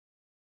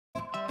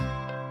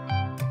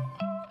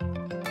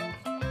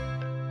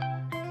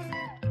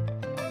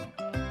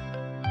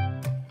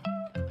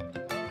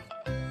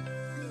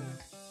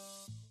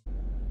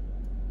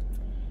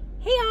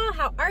Hey y'all,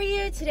 how are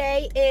you?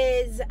 Today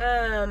is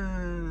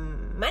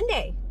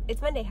Monday.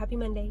 It's Monday. Happy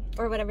Monday,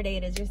 or whatever day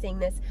it is you're seeing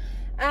this.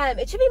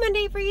 It should be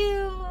Monday for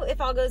you if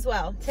all goes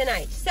well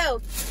tonight.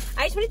 So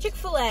I just went to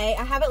Chick-fil-A.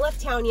 I haven't left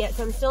town yet,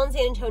 so I'm still in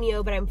San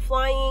Antonio, but I'm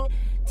flying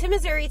to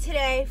Missouri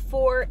today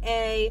for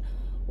a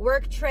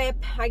work trip.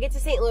 I get to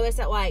St. Louis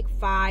at like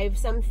 5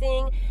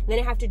 something, and then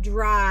I have to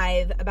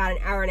drive about an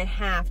hour and a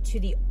half to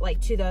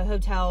the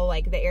hotel,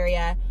 like the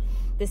area,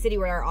 the city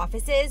where our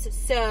office is.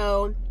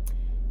 So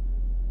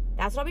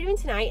that's what I'll be doing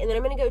tonight. And then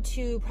I'm going to go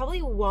to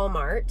probably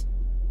Walmart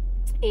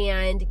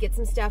and get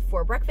some stuff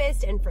for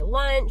breakfast and for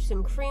lunch,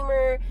 some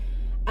creamer,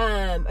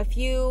 a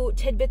few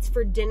tidbits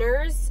for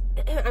dinners.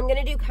 I'm going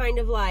to do kind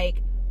of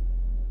like,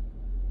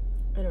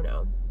 I don't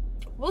know.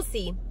 We'll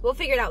see. We'll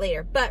figure it out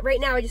later. But right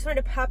now, I just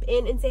wanted to pop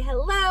in and say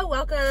hello.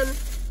 Welcome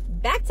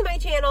back to my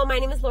channel. My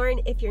name is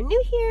Lauren. If you're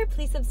new here,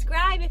 please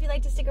subscribe if you'd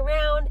like to stick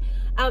around.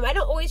 I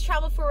don't always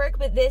travel for work,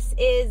 but this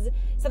is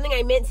something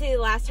I meant to the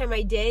last time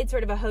I did,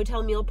 sort of a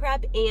hotel meal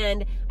prep,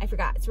 and I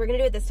forgot. So we're going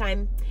to do it this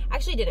time.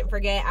 Actually, didn't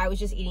forget. I was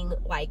just eating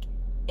like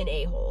an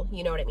a-hole.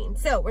 You know what I mean?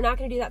 So we're not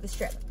going to do that this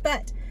trip.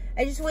 But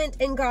I just went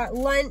and got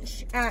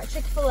lunch at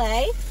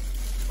Chick-fil-A.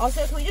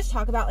 Also, can we just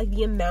talk about like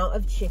the amount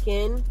of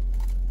chicken?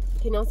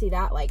 Can y'all see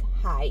that? Like,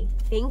 hi.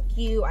 Thank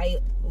you. I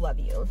love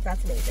you.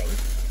 That's amazing.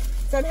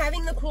 So I'm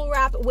having the cool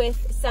wrap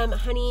with some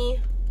honey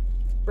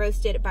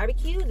roasted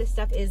barbecue. This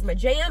stuff is my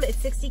jam. It's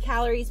 60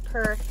 calories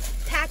per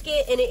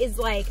packet, and it is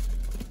like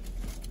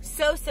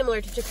so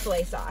similar to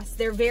Chick-fil-A sauce.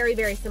 They're very,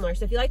 very similar.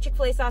 So if you like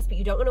Chick-fil-A sauce, but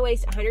you don't want to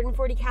waste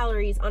 140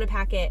 calories on a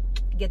packet,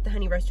 get the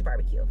honey roasted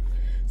barbecue.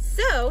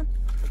 So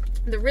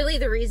the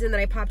reason that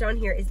I popped on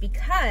here is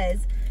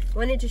because I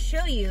wanted to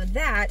show you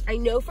that I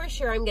know for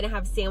sure I'm going to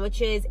have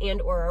sandwiches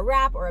and or a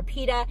wrap or a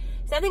pita,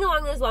 something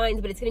along those lines,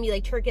 but it's going to be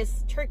like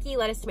turkey,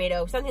 lettuce,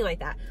 tomato, something like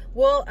that.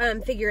 We'll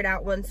figure it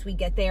out once we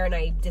get there and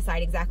I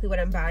decide exactly what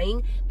I'm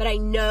buying, but I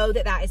know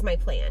that that is my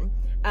plan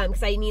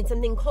because I need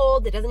something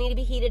cold that doesn't need to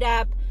be heated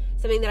up,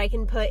 something that I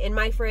can put in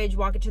my fridge,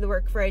 walk it to the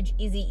work fridge,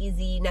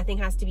 easy, nothing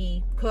has to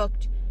be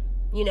cooked,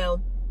 you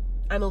know.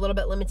 I'm a little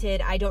bit limited.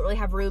 I don't really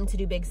have room to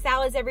do big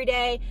salads every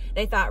day, and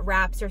I thought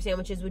wraps or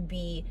sandwiches would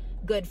be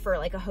good for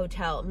like a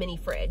hotel mini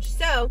fridge.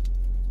 So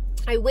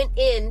I went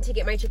in to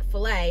get my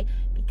Chick-fil-A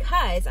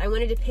because I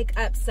wanted to pick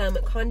up some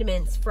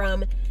condiments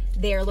from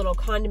their little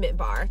condiment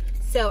bar.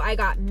 So I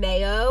got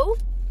mayo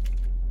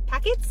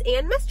packets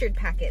and mustard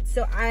packets.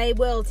 So I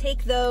will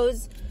take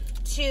those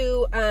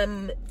to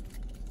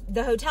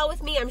the hotel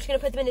with me. I'm just gonna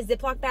put them in a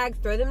Ziploc bag,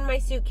 throw them in my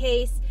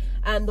suitcase.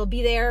 They'll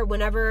be there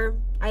whenever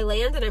I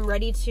land and I'm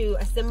ready to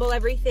assemble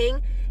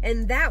everything.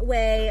 And that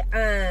way,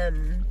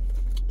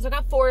 so I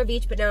got 4 of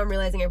each, but now I'm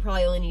realizing I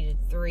probably only needed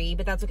 3,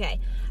 but that's okay.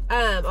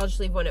 I'll just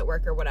leave one at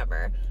work or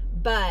whatever.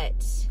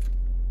 But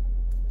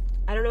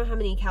I don't know how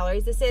many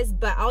calories this is,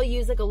 but I'll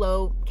use like a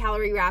low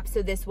calorie wrap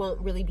so this won't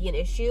really be an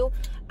issue.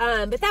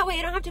 But that way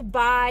I don't have to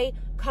buy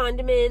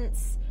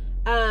condiments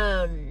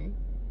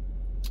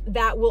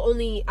that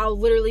I'll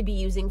literally be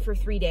using for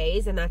 3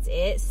 days and that's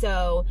it.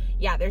 So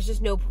yeah, there's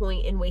just no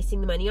point in wasting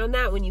the money on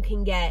that when you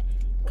can get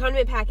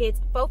condiment packets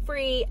for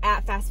free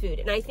at fast food.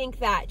 And I think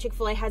that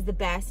Chick-fil-A has the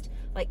best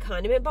like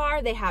condiment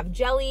bar. They have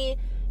jelly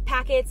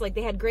packets, like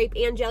they had grape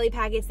and jelly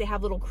packets. They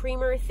have little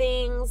creamer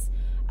things.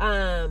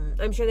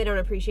 I'm sure they don't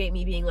appreciate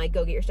me being like,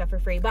 go get your stuff for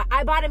free, but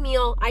I bought a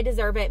meal. I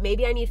deserve it.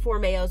 Maybe I need 4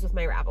 mayos with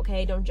my wrap.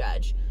 Okay. Don't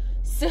judge.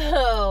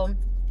 So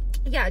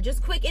yeah,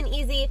 just quick and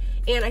easy.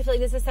 And I feel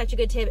like this is such a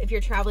good tip if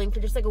you're traveling for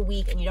just like a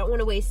week and you don't want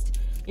to waste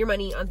your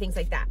money on things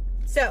like that.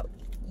 So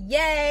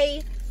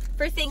yay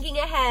for thinking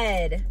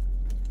ahead.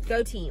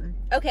 Go team.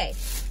 Okay.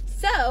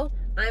 So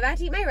I'm about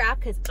to eat my wrap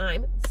because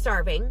I'm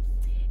starving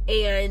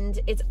and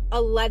it's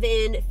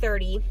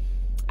 11:30.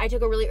 I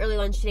took a really early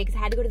lunch today because I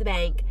had to go to the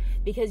bank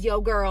because yo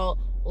girl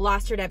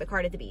lost her debit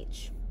card at the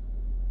beach.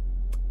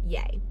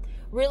 Yay.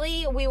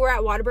 Really, we were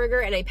at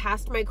Whataburger and I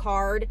passed my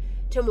card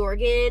to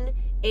Morgan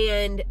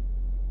and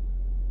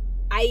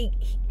I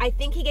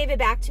think he gave it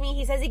back to me.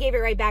 He says he gave it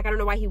right back. I don't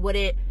know why he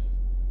wouldn't.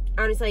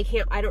 Honestly,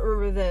 I don't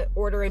remember the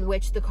order in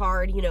which the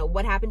card, you know,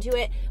 what happened to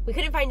it. We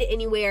couldn't find it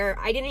anywhere.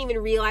 I didn't even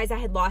realize I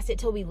had lost it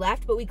till we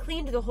left, but we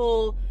cleaned the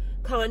whole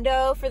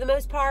condo for the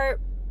most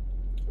part.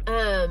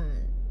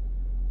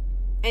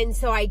 And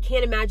so I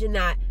can't imagine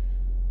that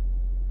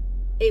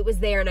it was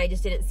there and I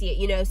just didn't see it,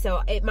 you know,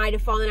 so it might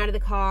have fallen out of the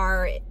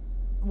car,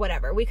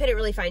 whatever. We couldn't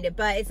really find it,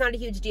 but it's not a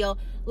huge deal.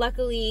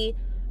 Luckily,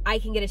 I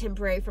can get a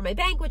temporary from my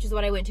bank, which is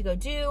what I went to go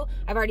do.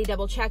 I've already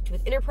double checked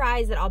with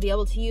Enterprise that I'll be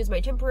able to use my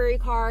temporary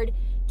card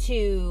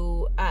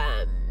to,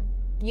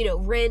 you know,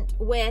 rent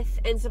with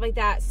and stuff like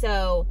that.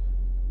 So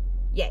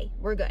yay,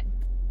 we're good.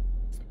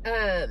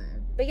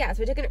 But yeah,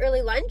 so I took an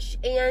early lunch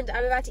and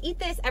I'm about to eat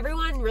this.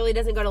 Everyone really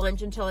doesn't go to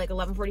lunch until like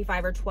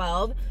 11:45 or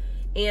 12.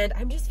 And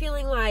I'm just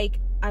feeling like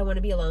I want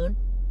to be alone.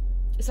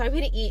 So I'm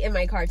going to eat in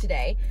my car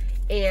today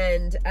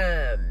and,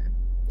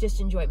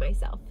 just enjoy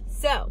myself.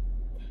 So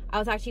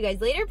I'll talk to you guys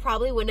later,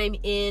 probably when I'm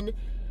in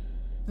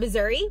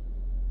Missouri.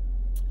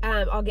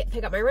 I'll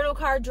pick up my rental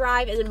car,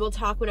 drive, and then we'll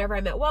talk whenever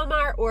I'm at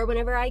Walmart or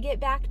whenever I get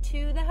back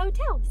to the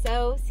hotel.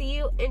 So see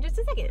you in just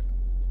a second.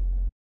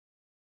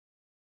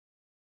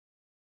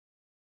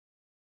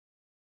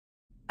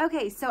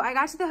 Okay, so I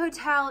got to the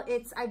hotel.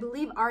 It's, I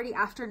believe, already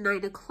after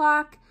 9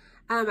 o'clock.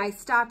 I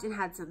stopped and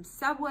had some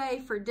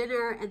Subway for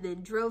dinner and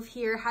then drove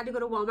here. Had to go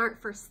to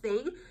Walmart first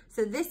thing.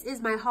 So this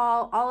is my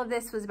haul. All of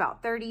this was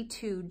about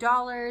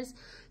 $32.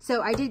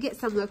 So I did get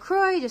some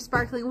LaCroix, just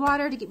sparkling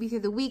water to get me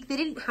through the week. They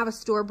didn't have a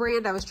store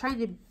brand. I was trying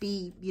to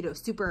be, you know,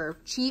 super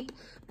cheap.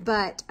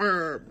 But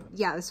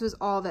yeah, this was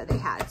all that they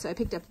had. So I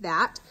picked up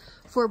that.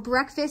 For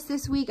breakfast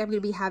this week, I'm going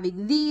to be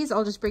having these.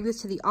 I'll just bring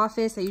this to the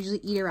office. I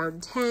usually eat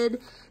around 10.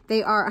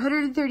 They are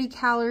 130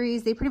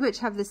 calories. They pretty much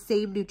have the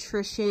same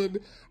nutrition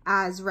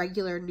as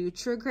regular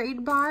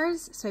Nutri-Grain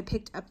bars. So I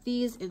picked up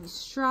these in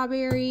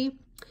strawberry.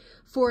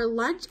 For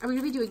lunch, I'm going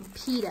to be doing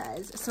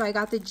pitas. So I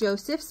got the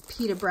Joseph's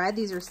pita bread.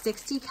 These are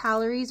 60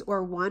 calories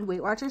or 1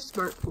 Weight Watchers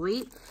Smart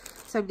Point.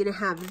 So I'm going to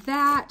have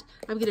that.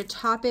 I'm going to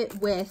top it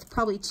with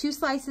probably 2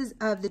 slices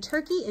of the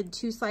turkey and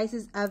 2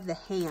 slices of the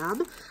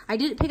ham. I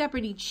didn't pick up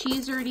any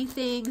cheese or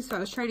anything, so I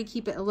was trying to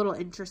keep it a little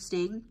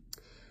interesting.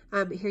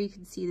 Here you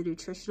can see the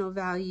nutritional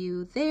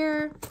value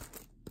there.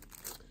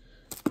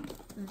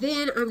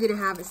 Then I'm going to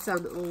have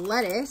some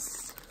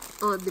lettuce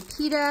on the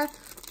pita,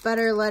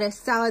 butter, lettuce,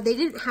 salad. They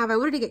didn't have, I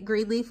wanted to get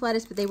green leaf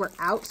lettuce, but they were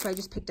out, so I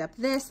just picked up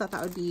this. Thought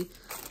that would be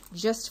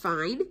just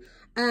fine.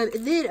 And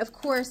then, of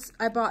course,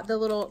 I bought the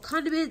little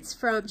condiments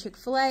from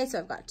Chick-fil-A. So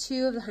I've got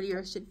 2 of the honey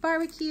roasted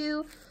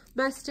barbecue,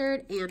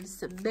 mustard, and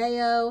some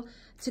mayo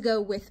to go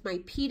with my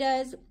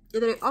pitas.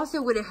 And then I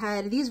also went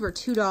ahead, these were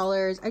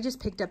 $2. I just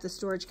picked up the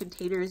storage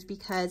containers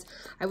because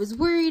I was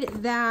worried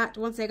that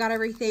once I got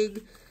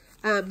everything,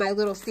 my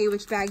little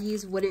sandwich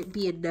baggies wouldn't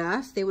be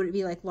enough. They wouldn't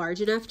be like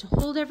large enough to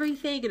hold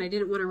everything, and I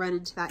didn't want to run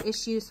into that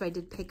issue. So I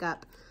did pick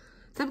up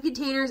some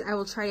containers. I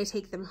will try to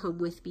take them home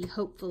with me,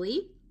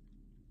 hopefully.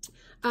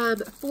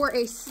 For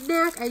a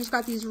snack, I just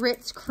got these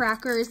Ritz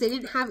crackers. They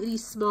didn't have any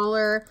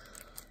smaller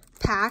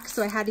packs,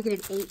 so I had to get an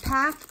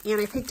 8-pack, and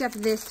I picked up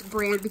this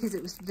brand because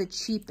it was the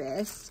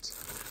cheapest.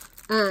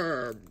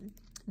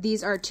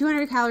 These are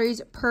 200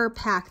 calories per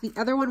pack. The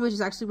other one, which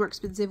is actually more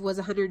expensive, was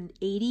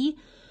 180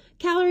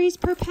 calories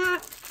per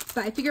pack,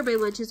 but I figure my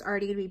lunch is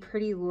already going to be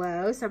pretty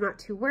low, so I'm not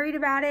too worried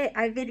about it.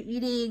 I've been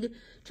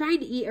trying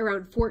to eat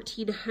around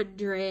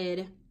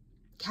 1,400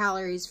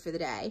 calories for the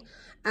day.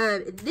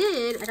 And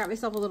then I got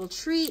myself a little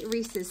treat,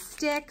 Reese's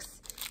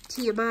Sticks,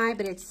 TMI,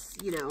 but it's,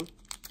 you know,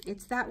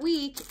 it's that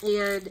week,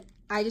 and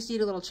I just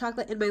need a little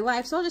chocolate in my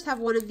life, so I'll just have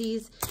one of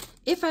these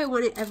if I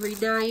want it every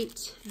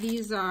night.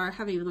 These are, I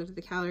haven't even looked at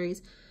the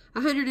calories,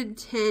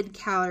 110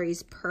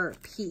 calories per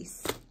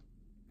piece.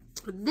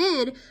 And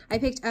then I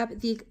picked up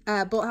the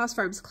Bolthouse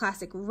Farms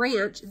Classic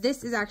Ranch.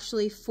 This is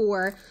actually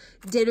for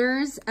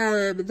dinners.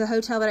 The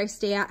hotel that I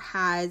stay at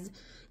has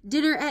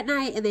dinner at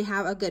night, and they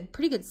have a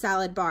pretty good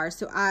salad bar.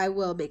 So I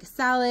will make a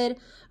salad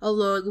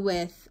along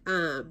with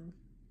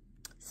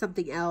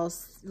something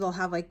else. They'll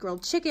have like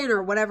grilled chicken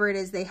or whatever it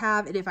is they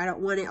have. And if I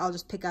don't want it, I'll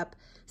just pick up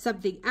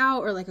something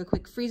out or like a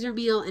quick freezer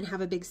meal and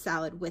have a big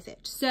salad with it.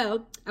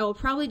 So I will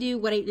probably do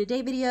what I eat in a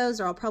day videos,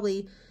 or I'll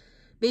probably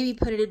maybe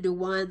put it into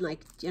one, like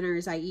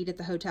dinners I eat at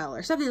the hotel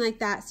or something like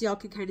that, so y'all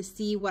can kind of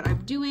see what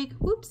I'm doing,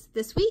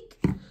 this week.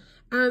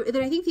 And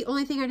then I think the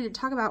only thing I didn't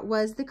talk about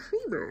was the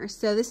creamer.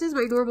 So this is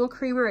my normal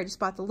creamer. I just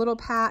bought the little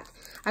pack.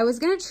 I was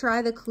going to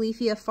try the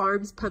Califia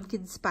Farms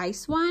Pumpkin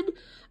Spice one,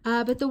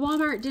 but the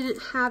Walmart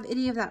didn't have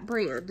any of that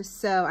brand.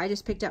 So I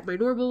just picked up my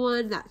normal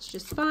one. That's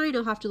just fine.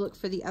 I'll have to look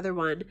for the other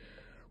one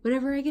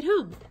whenever I get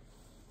home.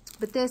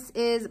 But this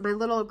is my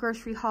little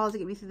grocery haul to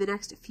get me through the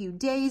next few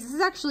days. This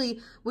is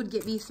actually would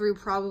get me through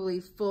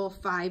probably full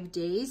 5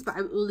 days, but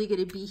I'm only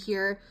going to be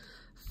here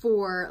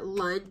for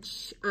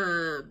lunch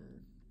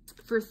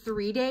for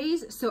 3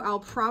 days. So I'll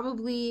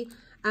probably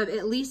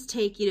at least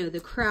take, you know,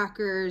 the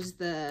crackers,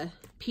 the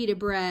pita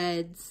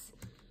breads,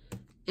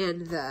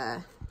 and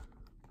the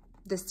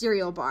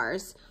cereal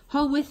bars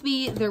home with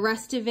me. The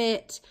rest of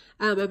it,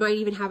 I might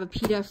even have a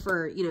pita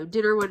for, you know,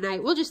 dinner one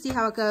night. We'll just see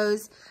how it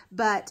goes.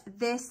 But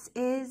this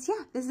is,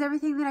 yeah, this is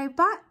everything that I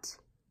bought.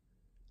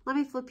 Let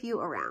me flip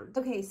you around.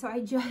 Okay, so I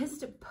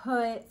just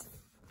put,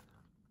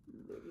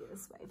 maybe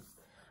this way.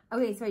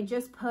 Okay, so I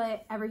just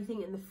put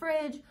everything in the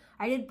fridge.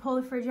 I did pull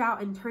the fridge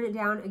out and turn it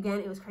down. Again,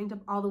 it was cranked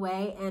up all the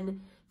way. And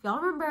if y'all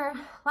remember,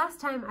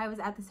 last time I was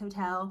at this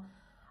hotel,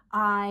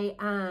 I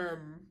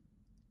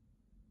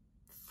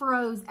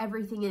froze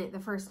everything in it the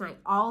first night.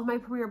 All of my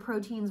Premier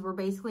Proteins were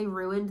basically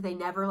ruined. They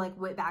never like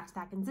went back to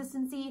that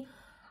consistency.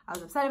 I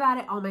was upset about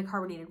it. All my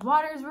carbonated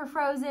waters were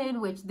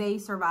frozen, which they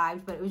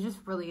survived, but it was just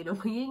really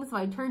annoying. So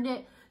I turned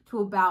it to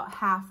about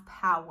half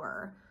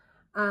power.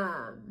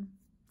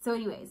 So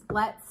anyways,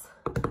 let's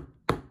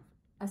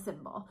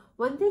assemble.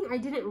 One thing I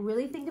didn't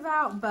really think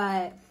about,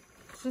 but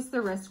it's just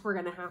the risk we're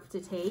gonna have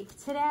to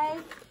take today,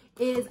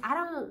 is I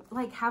don't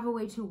like have a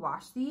way to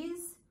wash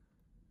these.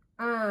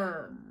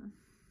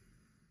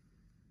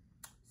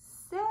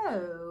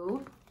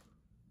 So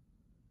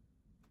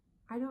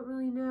I don't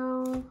really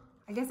know.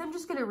 I guess I'm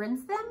just gonna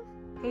rinse them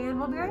and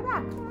we'll be right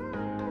back.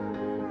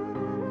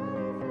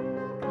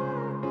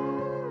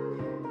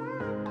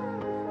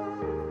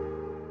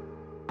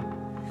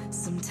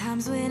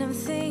 Sometimes when I'm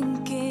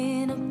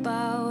thinking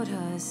about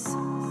us,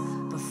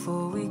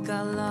 before we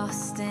got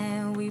lost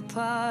and we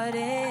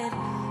parted,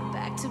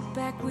 back to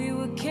back we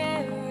would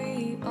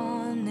carry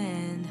on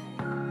and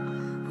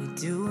we'd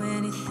do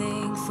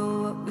anything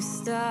for what we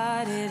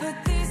started.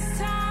 But this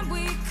time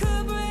we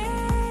could break,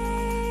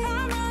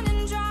 I'm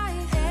running dry,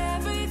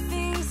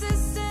 everything's the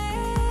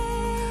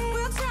same.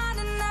 We'll try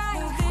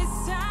tonight,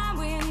 this time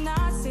we're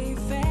not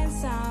safe and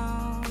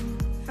sound.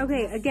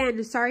 Okay,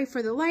 again, sorry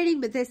for the lighting,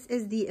 but this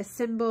is the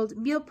assembled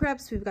meal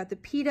preps. We've got the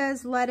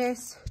pitas,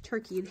 lettuce,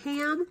 turkey, and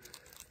ham,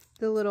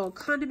 the little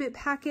condiment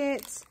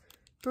packets,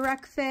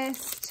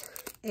 breakfast,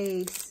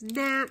 a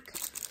snack,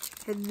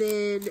 and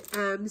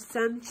then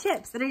some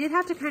chips. And I did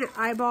have to kind of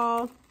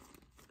eyeball.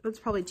 That's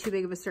probably too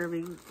big of a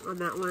serving on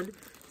that one.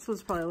 This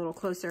one's probably a little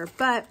closer,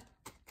 but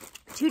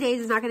 2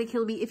 days is not going to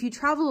kill me. If you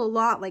travel a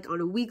lot, like on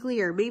a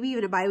weekly or maybe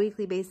even a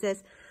bi-weekly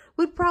basis,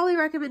 would probably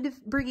recommend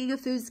bringing a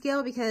food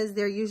scale because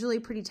they're usually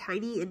pretty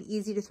tiny and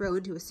easy to throw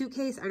into a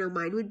suitcase. I know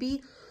mine would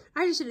be.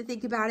 I just didn't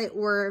think about it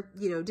or,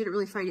 you know, didn't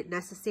really find it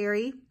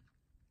necessary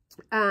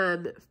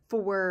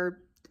for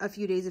a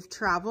few days of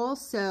travel.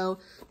 So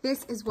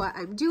this is what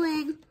I'm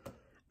doing.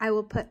 I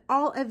will put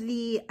all of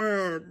the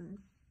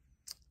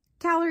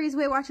calories,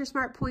 Weight Watcher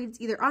Smart Points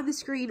either on the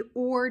screen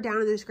or down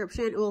in the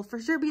description. It will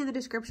for sure be in the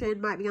description,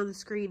 might be on the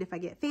screen if I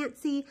get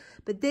fancy.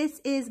 But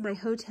this is my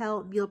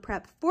hotel meal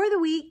prep for the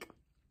week.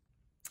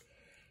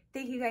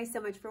 Thank you guys so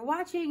much for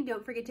watching.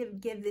 Don't forget to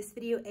give this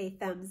video a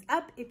thumbs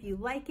up if you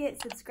like it.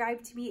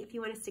 Subscribe to me if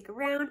you want to stick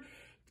around.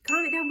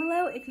 Comment down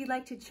below if you'd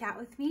like to chat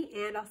with me,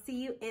 and I'll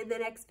see you in the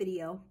next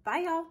video. Bye,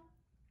 y'all.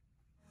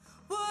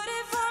 What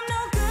if I'm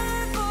no good?